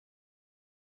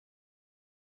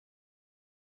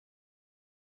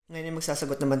Ngayon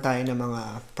magsasagot naman tayo ng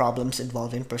mga problems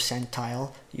involving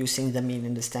percentile using the mean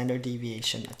and the standard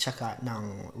deviation at saka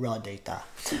ng raw data.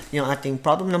 Yung ating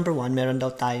problem number 1, meron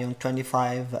daw tayong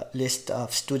 25 list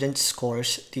of student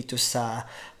scores dito sa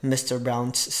Mr.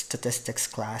 Brown's statistics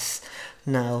class.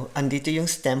 Now, andito yung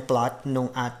stem plot ng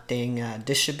ating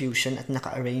distribution at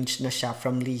naka-arrange na siya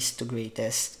from least to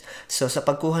greatest. So, sa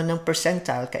pagkuha ng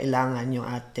percentile, kailangan yung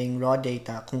ating raw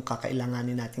data, kung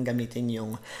kakailanganin natin gamitin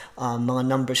yung mga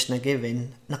numbers na given,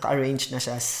 naka-arrange na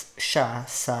siya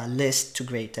sa list to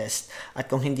greatest. At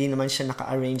kung hindi naman siya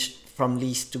naka-arrange from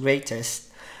least to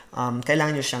greatest,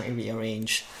 kailangan nyo siyang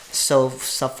i-rearrange. So,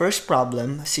 sa first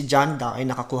problem, si John daw ay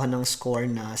nakakuha ng score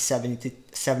na 72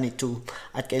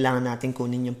 at kailangan natin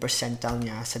kunin yung percentile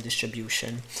niya sa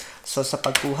distribution. So, sa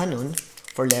pagkuha nun,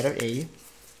 for letter A,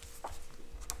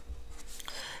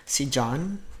 si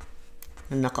John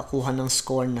na nakakuha ng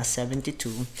score na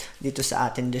 72 dito sa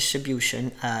ating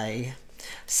distribution ay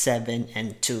 7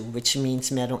 and 2, which means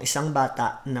merong isang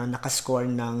bata na nakascore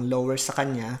ng lower sa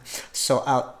kanya. So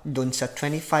out dun sa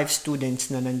 25 students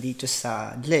na nandito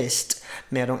sa list,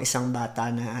 merong isang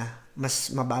bata na mas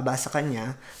mababa sa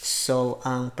kanya. So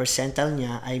ang percentile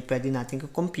niya ay pwede natin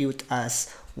compute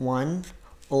as 1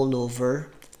 all over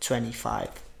 25.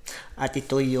 At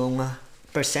ito yung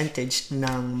percentage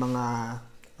ng mga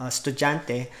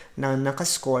estudyante na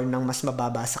nakascore ng mas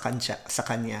mababa sa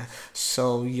kanya.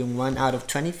 So, yung 1 out of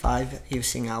 25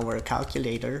 using our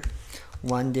calculator,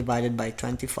 1 divided by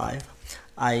 25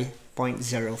 ay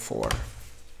 0.04,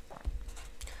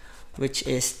 which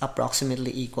is approximately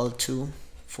equal to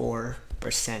 4%.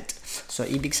 So,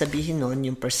 ibig sabihin nun,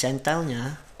 yung percentile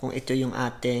niya, kung ito yung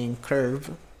ating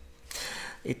curve,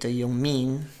 ito yung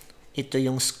mean, ito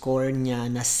yung score niya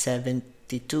na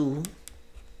 72.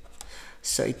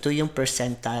 So, ito yung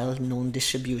percentile nung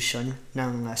distribution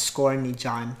ng score ni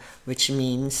John, which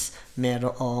means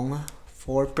merong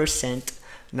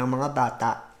 4% ng mga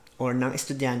bata or ng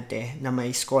estudyante na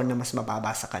may score na mas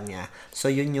mababa sa kanya.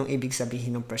 So, yun yung ibig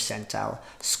sabihin ng percentile.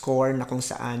 Score na kung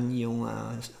saan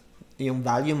yung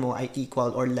value mo ay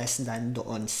equal or less than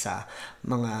doon sa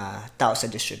mga tao sa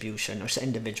distribution or sa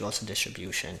individual sa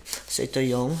distribution. So, ito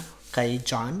yung kay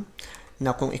John,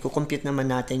 na kung i-compute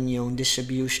naman natin yung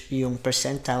distribution, yung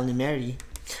percentile ni Mary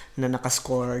na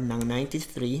nakascore ng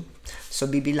 93, so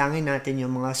bibilangin natin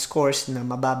yung mga scores na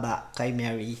mababa kay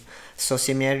Mary. So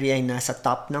si Mary ay nasa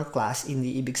top ng class,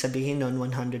 hindi ibig sabihin nun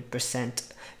 100%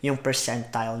 yung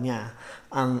percentile niya.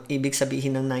 Ang ibig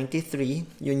sabihin ng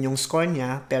 93, yun yung score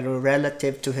niya, pero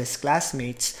relative to his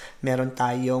classmates, meron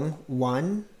tayong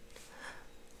 1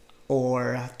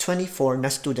 or 24 na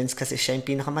students kasi siya yung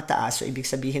pinakamataas. So, ibig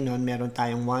sabihin nun, meron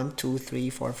tayong 1, 2, 3,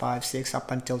 4, 5, 6,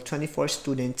 up until 24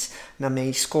 students na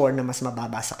may score na mas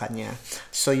mababa sa kanya.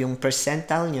 So, yung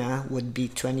percentile niya would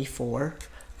be 24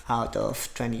 out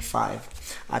of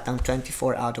 25. At ang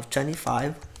 24 out of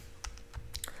 25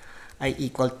 ay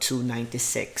equal to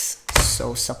 96.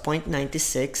 So, sa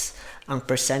 0.96, ang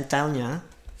percentile niya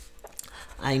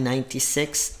ay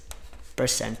 96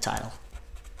 percentile.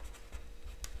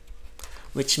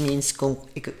 Which means kung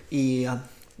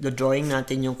i-drawing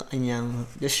natin yung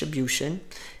kanyang distribution,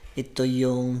 ito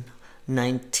yung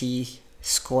 90,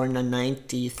 score na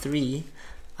 93,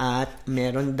 at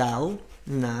meron daw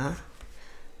na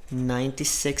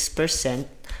 96%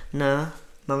 na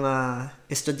mga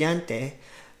estudyante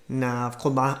na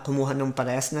kumuha ng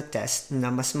parehas na test na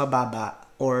mas mababa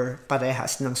or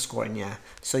parehas ng score niya.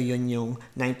 So, yun yung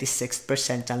 96th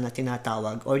percentile na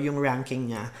tinatawag or yung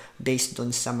ranking niya based dun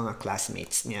sa mga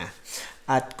classmates niya.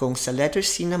 At kung sa letter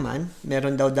C naman,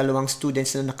 meron daw dalawang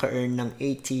students na naka-earn ng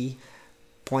 80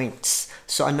 points.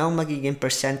 So, ano ang magiging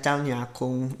percentile niya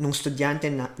kung nung estudyante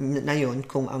na yun,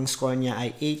 kung ang score niya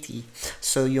ay 80.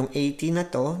 So, yung 80 na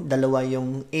to, dalawa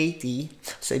yung 80.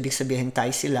 So, ibig sabihin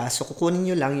tayo sila. So, kukunin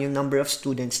nyo lang yung number of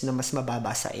students na mas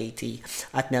mababa sa 80.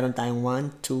 At meron tayong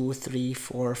 1, 2, 3,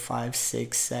 4, 5,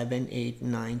 6, 7, 8,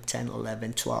 9, 10,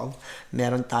 11, 12.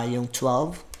 Meron tayong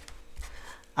 12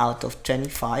 out of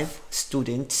 25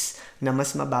 students na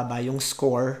mas mababa yung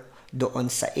score doon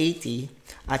sa 80.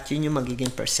 At yun yung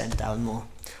magiging percentile mo.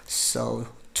 So,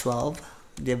 12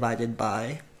 divided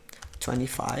by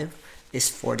 25 is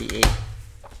 48.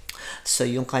 So,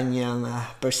 yung kanyang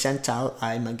percentile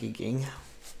ay magiging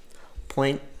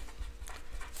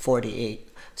 0.48.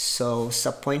 So,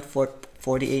 sa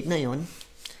 0.48 na yun,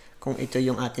 kung ito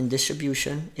yung ating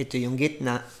distribution, ito yung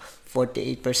gitna,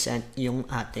 48% yung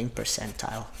ating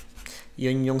percentile.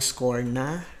 Yun yung score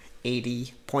na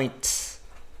 80 points.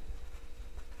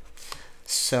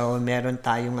 So, meron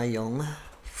tayo ngayong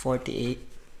 48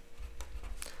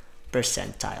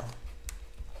 percentile.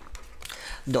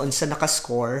 doon sa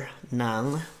nakascore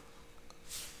ng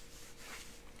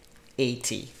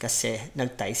 80 kasi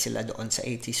nag-tie sila doon sa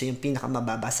 80. So, yung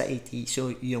pinakamababa sa 80,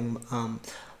 so yung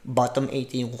bottom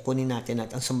 80 yung kukunin natin at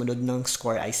ang sumunod ng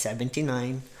score ay 79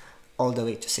 all the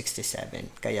way to 67.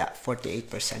 Kaya 48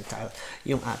 percentile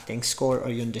yung ating score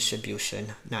or yung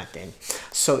distribution natin.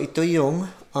 So, ito yung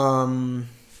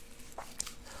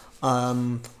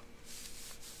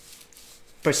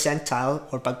percentile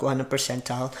or pagkuha ng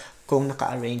percentile kung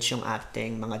naka-arrange yung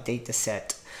ating mga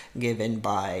dataset given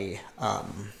by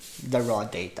the raw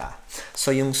data. So,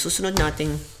 yung susunod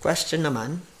nating question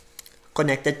naman,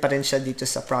 connected pa rin siya dito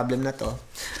sa problem na to.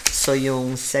 So,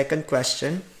 yung second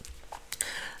question,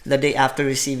 the day after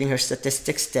receiving her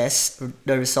statistics test,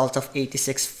 the result of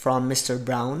 86 from Mr.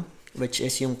 Brown, which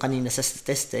is yung kanina sa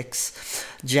statistics,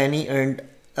 Jenny earned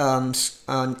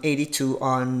 82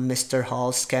 on Mr.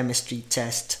 Hall's chemistry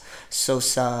test. So,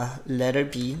 sa letter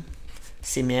B,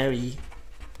 si Mary,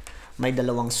 may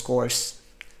dalawang scores.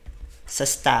 Sa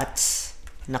stats,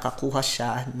 nakakuha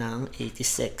siya ng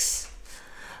 86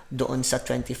 doon sa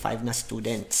 25 na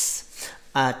students.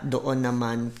 At doon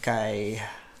naman kay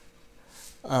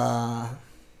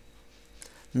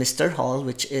Mr. Hall,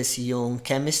 which is yung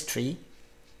chemistry,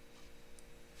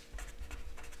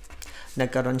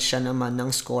 nagkaroon siya naman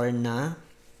ng score na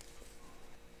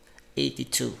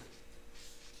 82.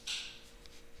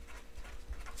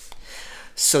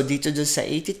 So, dito dun sa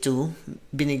 82,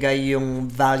 binigay yung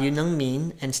value ng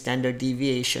mean and standard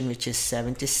deviation, which is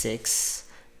 76,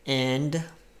 and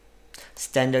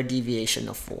standard deviation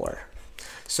of 4.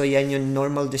 So, yan yung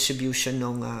normal distribution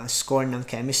ng score ng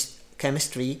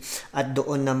chemistry. At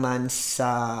doon naman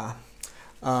sa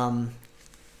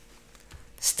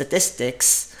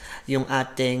statistics, yung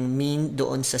ating mean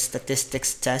doon sa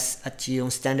statistics test at yung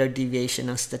standard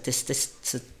deviation ng statistics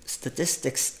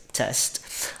test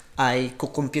ay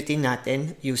kukumputin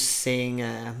natin using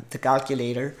the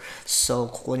calculator. So,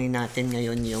 kukunin natin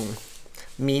ngayon yung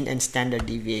mean and standard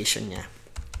deviation niya.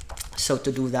 So,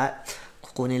 to do that,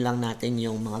 kukunin lang natin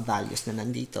yung mga values na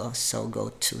nandito. So,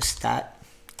 go to Stat,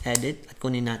 Edit, at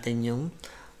kunin natin yung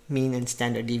mean and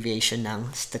standard deviation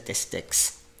ng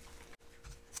statistics.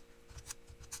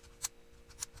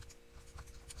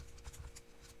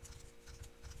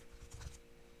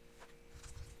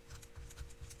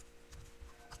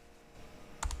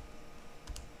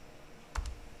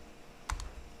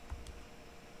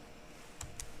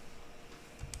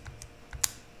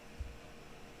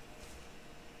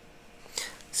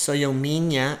 So, yung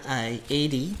mean niya ay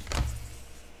 80.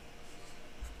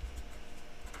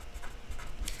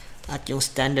 At yung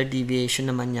standard deviation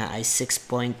naman niya ay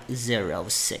 6.06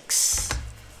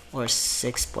 or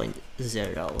 6.07.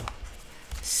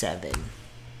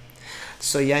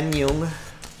 So, yan yung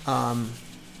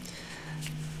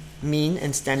mean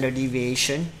and standard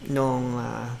deviation nung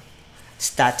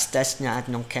stats test niya at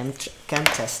nung chem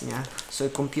test niya. So,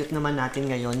 i-compute naman natin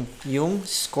ngayon yung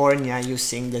score niya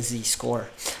using the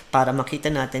z-score para makita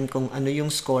natin kung ano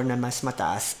yung score na mas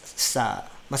mataas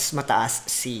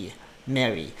si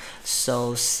Mary.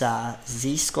 So, sa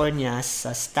z-score niya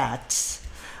sa stats,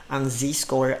 ang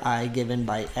z-score ay given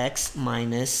by x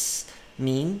minus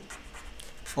mean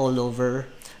all over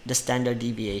the standard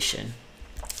deviation.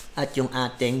 At yung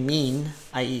ating mean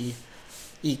ay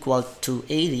equal to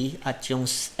 80 at yung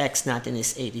x natin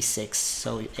is 86.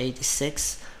 So,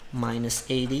 86 minus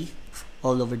 80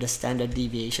 all over the standard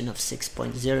deviation of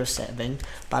 6.07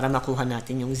 para makuha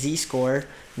natin yung z-score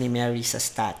ni Mary sa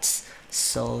stats.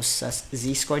 So, sa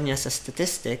z-score niya sa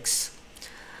statistics,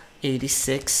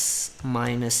 86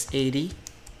 minus 80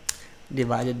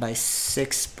 divided by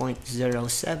 6.07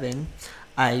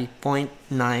 ay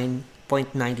 0.99.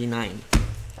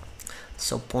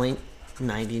 So,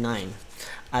 0.99.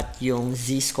 At yung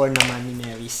z-score naman ni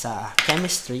Mary sa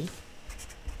chemistry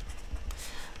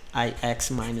ay x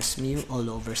minus mu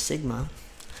all over sigma.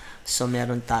 So,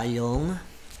 meron tayong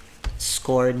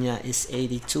score niya is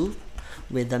 82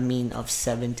 with a mean of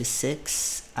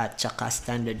 76 at saka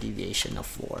standard deviation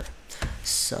of 4.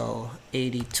 So,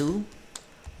 82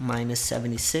 minus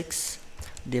 76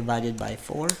 divided by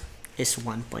 4 is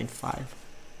 1.5.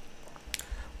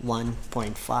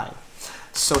 1.5.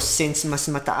 So, since mas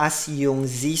mataas yung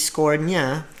z-score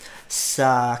niya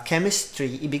sa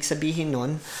chemistry, ibig sabihin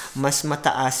nun, mas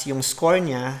mataas yung score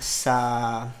niya sa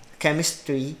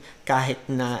chemistry kahit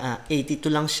na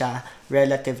 82 lang siya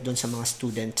relative dun sa mga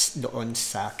students doon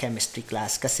sa chemistry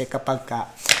class. Kasi kapag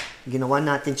ginawa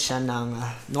natin siya ng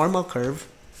normal curve,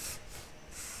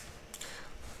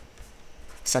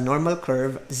 sa normal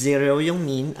curve, 0 yung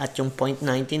mean at yung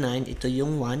 0.99, ito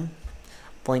yung 1.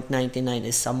 0.99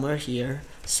 is somewhere here.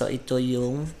 So ito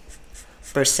yung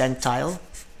percentile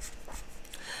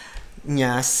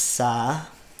niya sa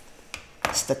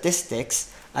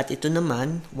statistics. At ito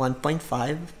naman, 1.5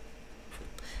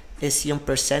 is yung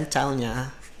percentile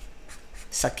niya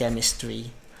sa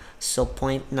chemistry. So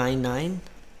 0.99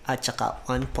 at saka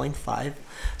 1.5.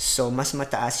 So mas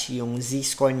mataas yung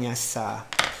z-score niya sa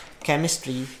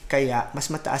chemistry, kaya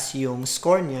mas mataas yung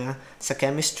score niya sa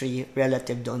chemistry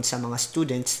relative doon sa mga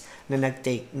students na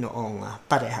nag-take noong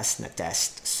parehas na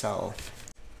test. So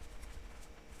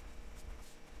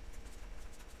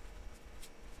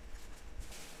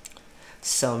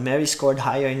Mary scored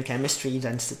higher in chemistry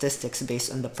than statistics based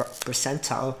on the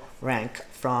percentile rank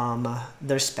from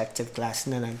the respective class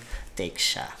na nag-take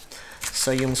siya. So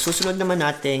yung susunod naman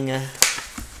nating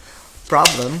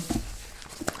problem,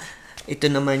 ito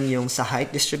naman yung sa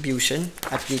height distribution.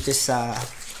 At dito sa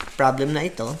problem na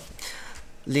ito,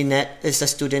 Lynette is a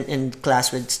student in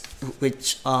class who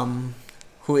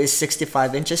is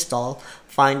 65 inches tall.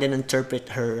 Find and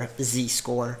interpret her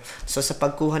z-score. So sa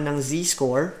pagkuha ng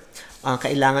z-score,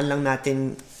 kailangan lang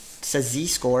natin sa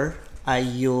z-score ay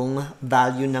yung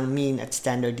value ng mean at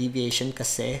standard deviation,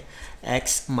 kasi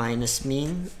x minus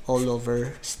mean all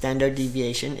over standard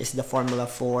deviation is the formula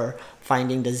for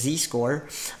finding the z-score.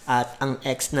 At ang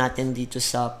x natin dito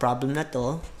sa problem na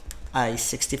to ay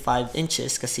 65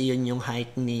 inches kasi yun yung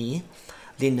height ni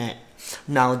Lynette.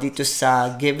 Now, dito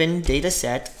sa given data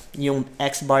set, yung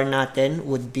x bar natin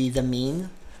would be the mean.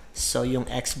 So, yung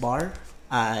x bar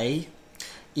ay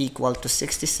equal to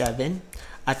 67.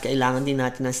 At kailangan din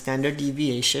natin ng standard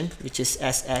deviation, which is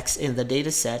Sx in the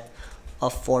data set,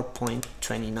 of 4.29.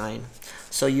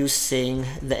 So, using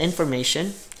the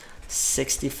information,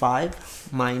 65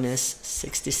 minus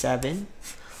 67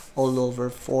 all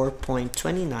over 4.29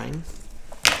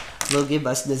 will give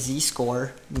us the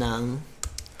z-score ng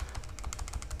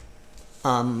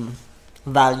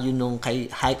value nung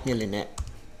height ni Lynette.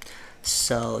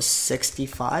 So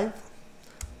 65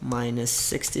 minus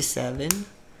 67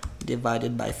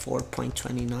 divided by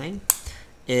 4.29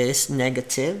 is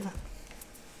negative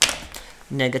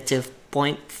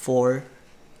 0.47.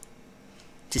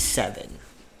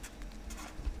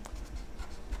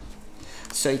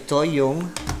 So ito yung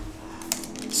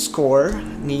score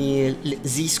ni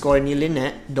z-score ni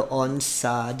Lynette doon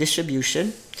sa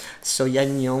distribution. So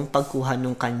yan yung pagkuha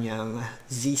ng kanyang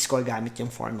z-score gamit yung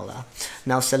formula.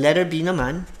 Now sa letter B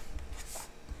naman,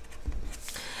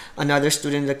 another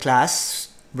student in the class,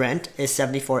 Brent, is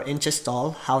 74 inches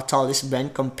tall. How tall is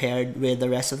Brent compared with the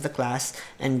rest of the class?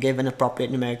 And give an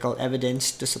appropriate numerical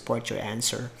evidence to support your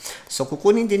answer. So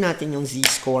kukunin din natin yung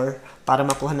z-score para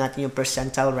makuha natin yung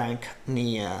percentile rank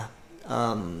ni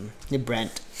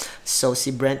Brent. So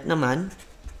si Brent naman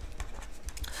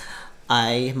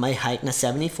ay may height na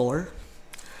 74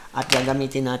 at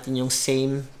gagamitin natin yung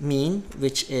same mean,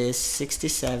 which is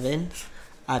 67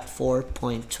 at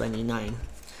 4.29.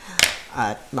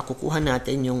 At makukuha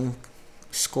natin yung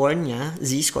score niya,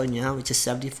 z-score niya, which is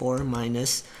 74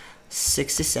 minus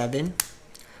 67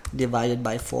 divided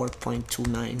by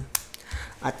 4.29.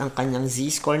 At ang kanyang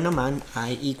z-score naman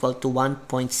ay equal to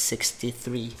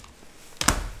 1.63.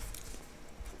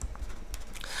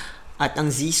 At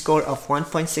ang z-score of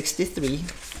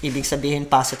 1.63, ibig sabihin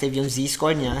positive yung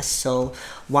z-score niya. So,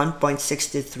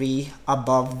 1.63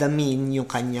 above the mean yung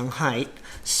kanyang height.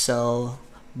 So,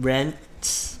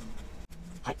 Brent's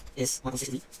height is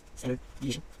 1.63. Standard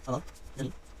deviation above the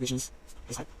mean. Which means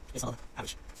his height is above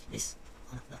average based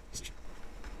on the distribution.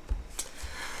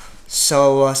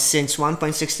 So, since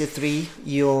 1.63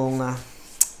 yung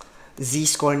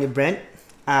z-score ni Brent,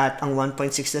 at ang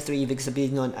 1.63, ibig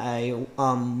sabihin nun ay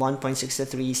 1.63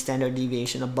 standard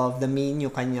deviation above the mean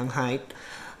yung kanyang height.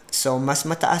 So, mas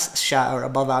mataas siya or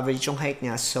above average yung height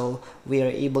niya. So, we are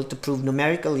able to prove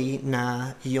numerically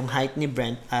na yung height ni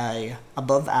Brent ay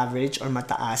above average or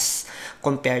mataas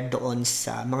compared doon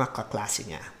sa mga kaklase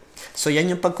niya. So, yan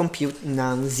yung pag-compute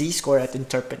ng z-score at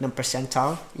interpret ng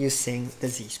percentile using the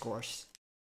z-scores.